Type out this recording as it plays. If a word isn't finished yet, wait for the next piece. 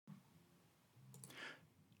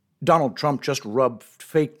Donald Trump just rubbed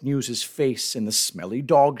fake news' face in the smelly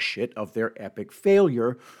dog shit of their epic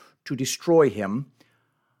failure to destroy him.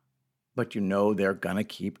 But you know they're gonna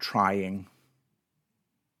keep trying.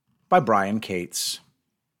 By Brian Cates.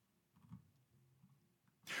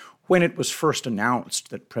 When it was first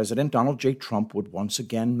announced that President Donald J. Trump would once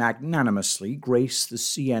again magnanimously grace the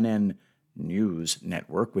CNN News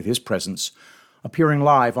Network with his presence, appearing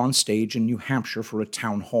live on stage in New Hampshire for a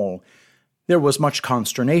town hall, there was much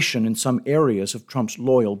consternation in some areas of Trump's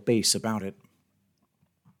loyal base about it.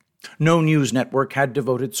 No news network had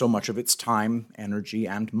devoted so much of its time, energy,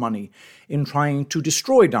 and money in trying to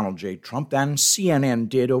destroy Donald J. Trump than CNN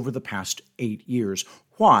did over the past 8 years.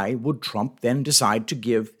 Why would Trump then decide to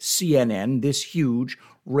give CNN this huge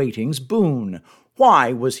ratings boon?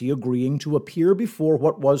 Why was he agreeing to appear before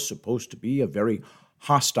what was supposed to be a very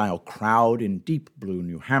hostile crowd in deep blue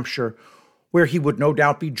New Hampshire, where he would no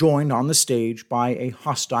doubt be joined on the stage by a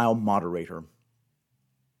hostile moderator?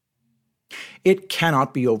 It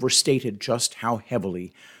cannot be overstated just how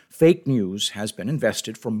heavily fake news has been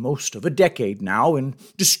invested for most of a decade now in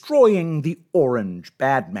destroying the orange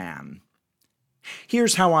bad man.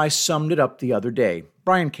 Here's how I summed it up the other day.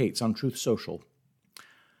 Brian Cates on Truth Social.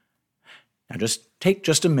 Now take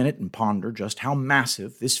just a minute and ponder just how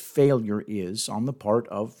massive this failure is on the part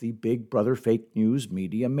of the Big Brother fake news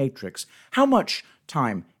media matrix. How much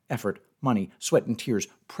time, effort, money, sweat and tears,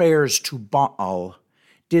 prayers to Baal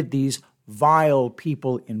did these vile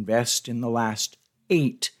people invest in the last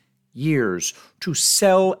 8 years to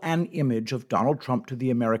sell an image of Donald Trump to the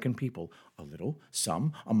American people? A little,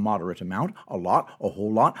 some, a moderate amount, a lot, a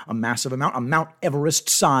whole lot, a massive amount, a Mount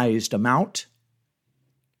Everest-sized amount.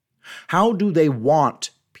 How do they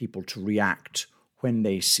want people to react when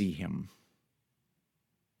they see him?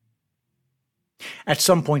 At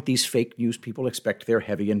some point, these fake news people expect their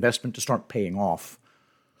heavy investment to start paying off.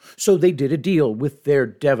 So they did a deal with their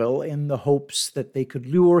devil in the hopes that they could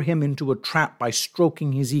lure him into a trap by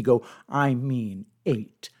stroking his ego. I mean,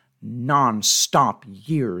 8 non-stop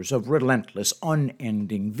years of relentless,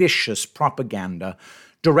 unending, vicious propaganda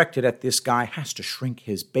directed at this guy has to shrink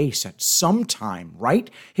his base at some time,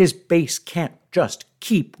 right? His base can't just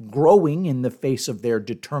keep growing in the face of their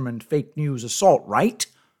determined fake news assault, right?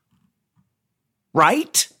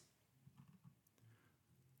 Right?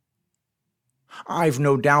 I've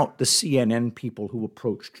no doubt the CNN people who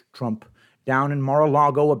approached Trump down in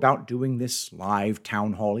Mar-a-Lago about doing this live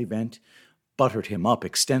town hall event buttered him up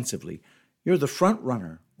extensively. You're the front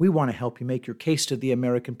runner. We want to help you make your case to the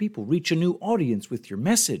American people, reach a new audience with your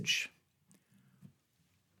message.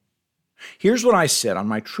 Here's what I said on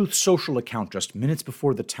my Truth Social account just minutes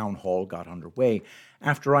before the town hall got underway,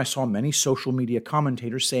 after I saw many social media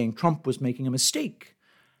commentators saying Trump was making a mistake,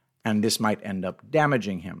 and this might end up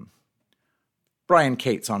damaging him. Brian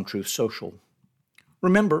Cates on Truth Social.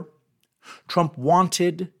 Remember, Trump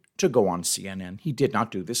wanted to go on CNN. He did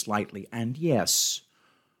not do this lightly. And yes,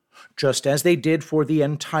 just as they did for the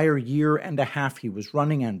entire year and a half he was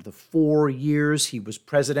running, and the 4 years he was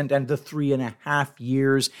president, and the 3.5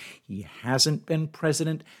 years he hasn't been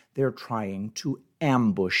president, they're trying to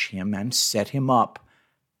ambush him and set him up.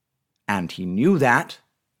 And he knew that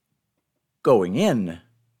going in.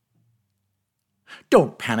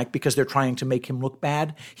 Don't panic because they're trying to make him look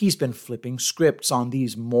bad. He's been flipping scripts on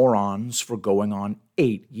these morons for going on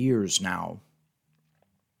 8 years now.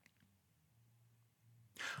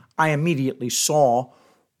 I immediately saw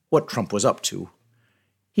what Trump was up to.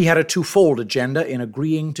 He had a twofold agenda in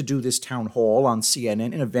agreeing to do this town hall on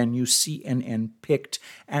CNN in a venue CNN picked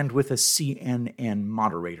and with a CNN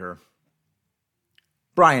moderator.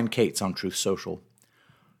 Brian Cates on Truth Social.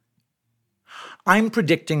 I'm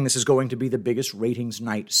predicting this is going to be the biggest ratings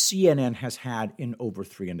night CNN has had in over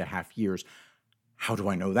 3.5 years. How do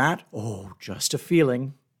I know that? Oh, just a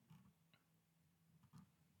feeling.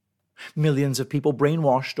 Millions of people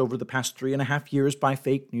brainwashed over the past 3.5 years by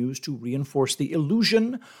fake news to reinforce the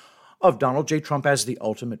illusion of Donald J. Trump as the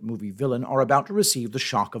ultimate movie villain are about to receive the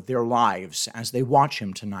shock of their lives as they watch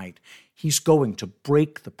him tonight. He's going to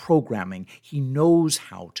break the programming. He knows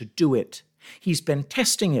how to do it. He's been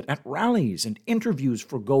testing it at rallies and interviews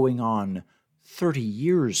for going on 30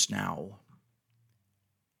 years now.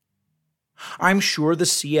 I'm sure the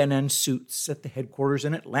CNN suits at the headquarters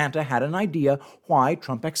in Atlanta had an idea why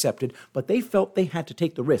Trump accepted, but they felt they had to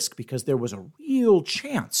take the risk because there was a real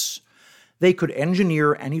chance they could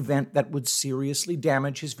engineer an event that would seriously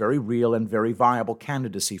damage his very real and very viable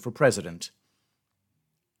candidacy for president.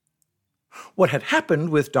 What had happened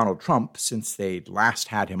with Donald Trump since they'd last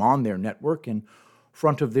had him on their network in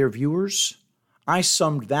front of their viewers? I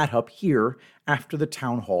summed that up here after the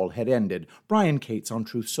town hall had ended. Brian Cates on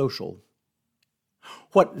Truth Social.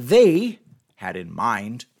 What they had in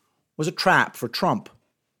mind was a trap for Trump.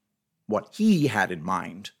 What he had in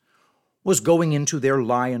mind was going into their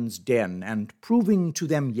lion's den and proving to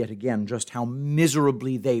them yet again just how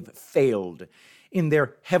miserably they've failed in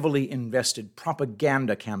their heavily invested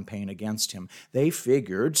propaganda campaign against him. They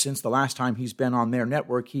figured, since the last time he's been on their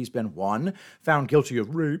network, he's been 1, found guilty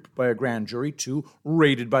of rape by a grand jury, 2,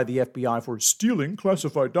 raided by the FBI for stealing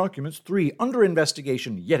classified documents, 3, under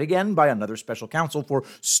investigation yet again by another special counsel for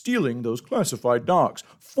stealing those classified docs,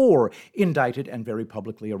 4, indicted and very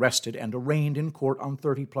publicly arrested and arraigned in court on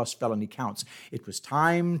 30-plus felony counts. It was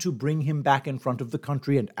time to bring him back in front of the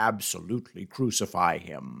country and absolutely crucify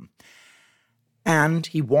him. And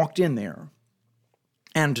he walked in there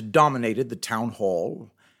and dominated the town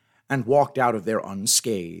hall and walked out of there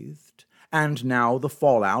unscathed. And now the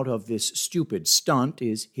fallout of this stupid stunt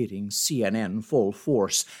is hitting CNN full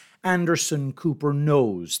force. Anderson Cooper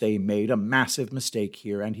knows they made a massive mistake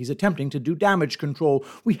here, and he's attempting to do damage control.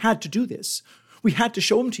 We had to do this. We had to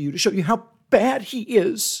show him to show you how bad he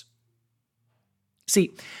is.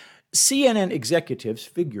 See, CNN executives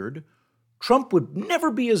figured Trump would never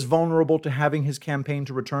be as vulnerable to having his campaign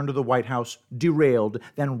to return to the White House derailed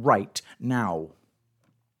than right now.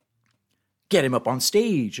 Get him up on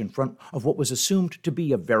stage in front of what was assumed to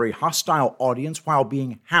be a very hostile audience while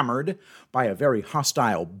being hammered by a very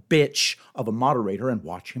hostile bitch of a moderator and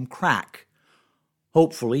watch him crack.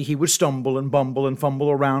 Hopefully, he would stumble and bumble and fumble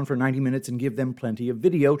around for 90 minutes and give them plenty of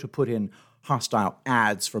video to put in hostile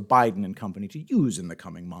ads for Biden and company to use in the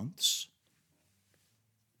coming months.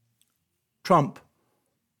 Trump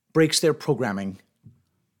breaks their programming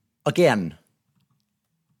again.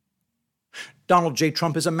 Donald J.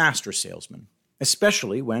 Trump is a master salesman,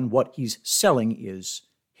 especially when what he's selling is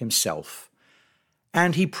himself.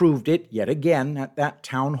 And he proved it yet again at that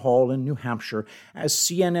town hall in New Hampshire as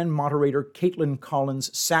CNN moderator Caitlin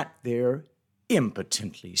Collins sat there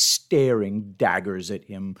impotently staring daggers at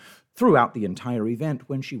him throughout the entire event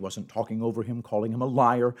when she wasn't talking over him, calling him a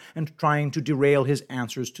liar, and trying to derail his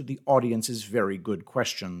answers to the audience's very good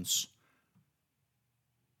questions.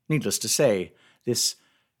 Needless to say, this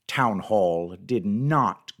town hall did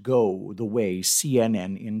not go the way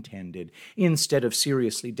CNN intended. Instead of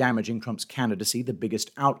seriously damaging Trump's candidacy, the biggest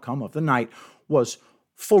outcome of the night was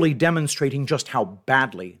fully demonstrating just how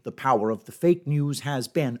badly the power of the fake news has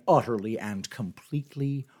been utterly and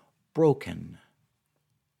completely broken.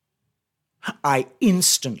 I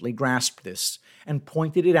instantly grasped this and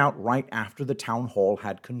pointed it out right after the town hall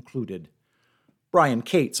had concluded. Brian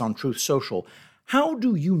Cates on Truth Social, how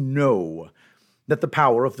do you know that the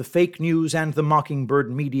power of the fake news and the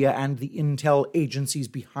Mockingbird media and the intel agencies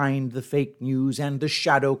behind the fake news and the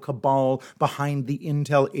shadow cabal behind the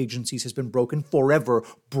intel agencies has been broken, forever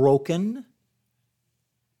broken?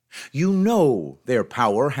 You know their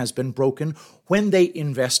power has been broken when they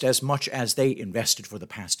invest as much as they invested for the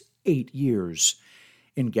past 8 years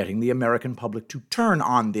in getting the American public to turn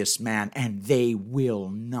on this man, and they will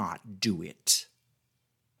not do it.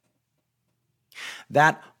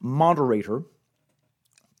 That moderator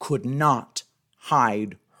could not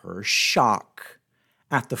hide her shock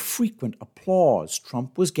at the frequent applause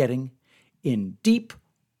Trump was getting in deep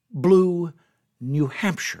blue New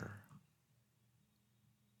Hampshire.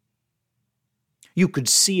 You could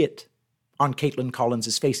see it on Caitlin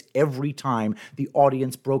Collins' face every time the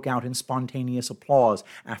audience broke out in spontaneous applause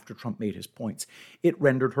after Trump made his points. It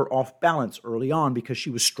rendered her off balance early on because she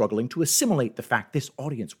was struggling to assimilate the fact this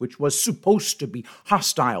audience, which was supposed to be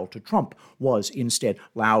hostile to Trump, was instead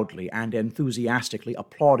loudly and enthusiastically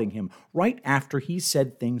applauding him right after he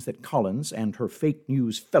said things that Collins and her fake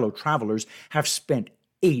news fellow travelers have spent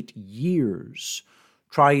 8 years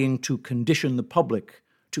trying to condition the public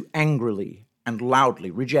to angrily and loudly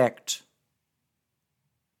reject.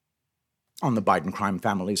 On the Biden crime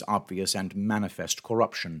family's obvious and manifest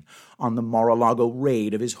corruption, on the Mar-a-Lago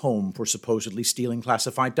raid of his home for supposedly stealing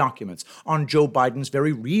classified documents, on Joe Biden's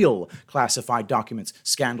very real classified documents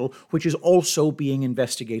scandal, which is also being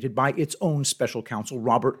investigated by its own special counsel,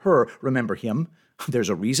 Robert Hur. Remember him? There's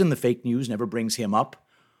a reason the fake news never brings him up.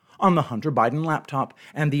 On the Hunter Biden laptop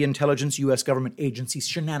and the intelligence U.S. government agency's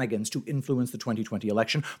shenanigans to influence the 2020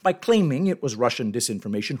 election by claiming it was Russian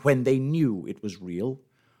disinformation when they knew it was real.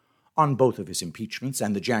 On both of his impeachments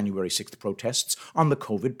and the January 6th protests, on the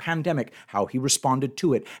COVID pandemic, how he responded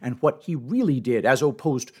to it, and what he really did as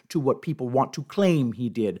opposed to what people want to claim he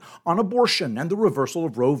did, on abortion and the reversal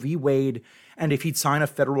of Roe v. Wade, and if he'd sign a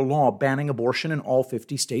federal law banning abortion in all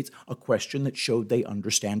 50 states, a question that showed they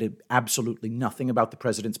understand absolutely nothing about the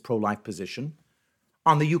president's pro-life position.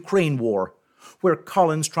 on the Ukraine war, where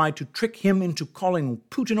Collins tried to trick him into calling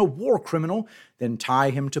Putin a war criminal, then tie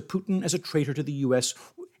him to Putin as a traitor to the U.S.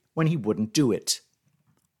 when he wouldn't do it.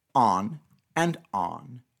 On and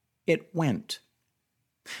on it went.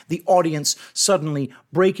 The audience suddenly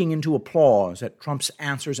breaking into applause at Trump's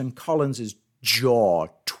answers and Collins's jaw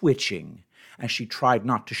twitching as she tried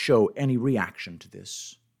not to show any reaction to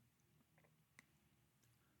this.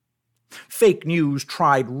 Fake news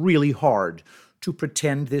tried really hard to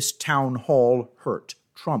pretend this town hall hurt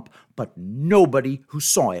Trump, but nobody who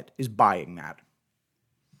saw it is buying that.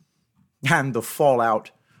 And the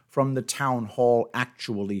fallout from the town hall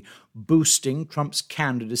actually boosting Trump's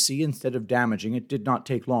candidacy instead of damaging it did not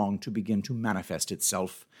take long to begin to manifest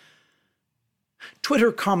itself.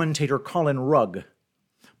 Twitter commentator Colin Rugg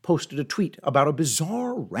posted a tweet about a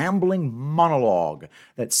bizarre, rambling monologue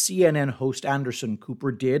that CNN host Anderson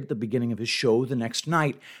Cooper did at the beginning of his show the next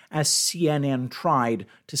night as CNN tried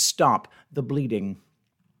to stop the bleeding.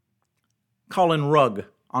 Colin Rugg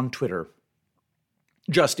on Twitter.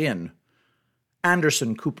 Just in,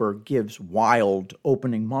 Anderson Cooper gives wild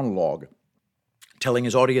opening monologue, telling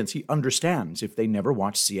his audience he understands if they never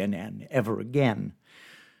watch CNN ever again.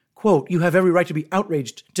 Quote, "You have every right to be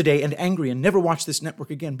outraged today and angry and never watch this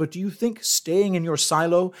network again, but do you think staying in your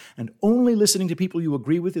silo and only listening to people you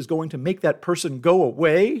agree with is going to make that person go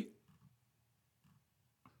away?"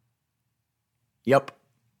 Yep.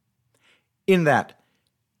 In that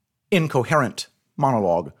incoherent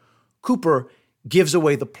monologue, Cooper gives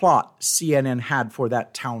away the plot CNN had for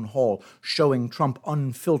that town hall, showing Trump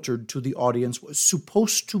unfiltered to the audience was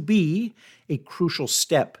supposed to be a crucial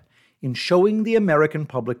step in showing the American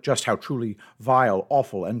public just how truly vile,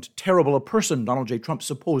 awful, and terrible a person Donald J. Trump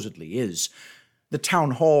supposedly is. The town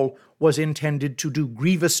hall was intended to do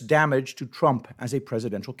grievous damage to Trump as a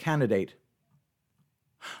presidential candidate.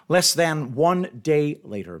 Less than 1 day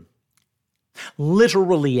later,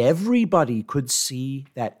 literally everybody could see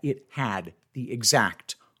that it had the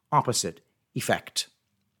exact opposite effect.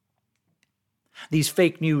 These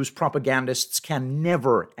fake news propagandists can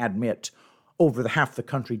never admit over the half the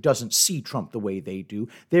country doesn't see Trump the way they do.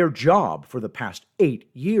 Their job for the past 8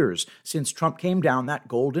 years since Trump came down that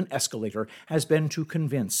golden escalator has been to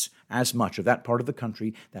convince as much of that part of the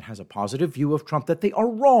country that has a positive view of Trump that they are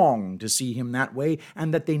wrong to see him that way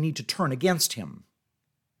and that they need to turn against him.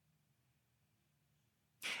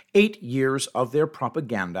 8 years of their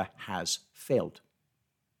propaganda has failed.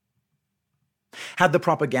 Had the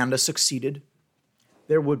propaganda succeeded,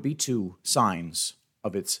 there would be 2 signs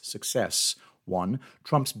of its success. 1,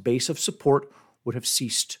 Trump's base of support would have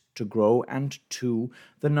ceased to grow, and 2,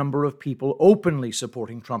 the number of people openly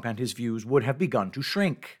supporting Trump and his views would have begun to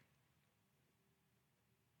shrink.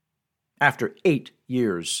 After 8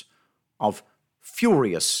 years of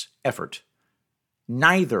furious effort,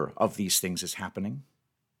 neither of these things is happening.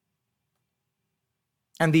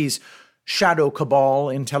 And these shadow cabal,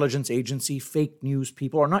 intelligence agency, fake news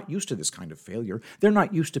people are not used to this kind of failure. They're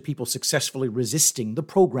not used to people successfully resisting the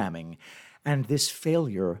programming. And this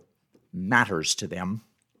failure matters to them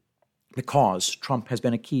because Trump has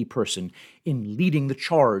been a key person in leading the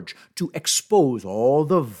charge to expose all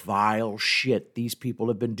the vile shit these people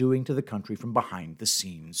have been doing to the country from behind the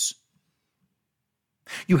scenes.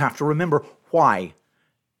 You have to remember why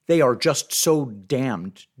they are just so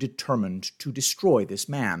damned determined to destroy this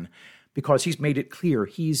man, because he's made it clear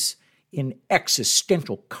he's in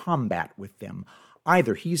existential combat with them.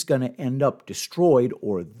 Either he's going to end up destroyed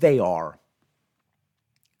or they are.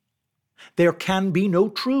 There can be no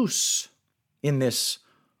truce in this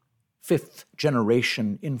 5th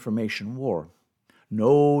generation information war.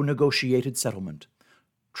 No negotiated settlement.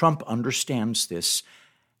 Trump understands this,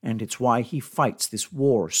 and it's why he fights this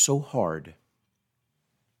war so hard.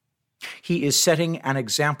 He is setting an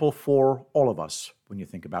example for all of us, when you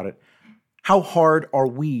think about it. How hard are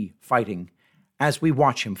we fighting as we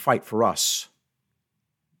watch him fight for us?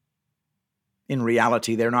 In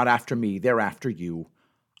reality, they're not after me, they're after you.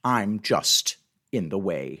 I'm just in the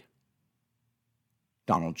way.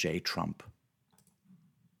 Donald J. Trump.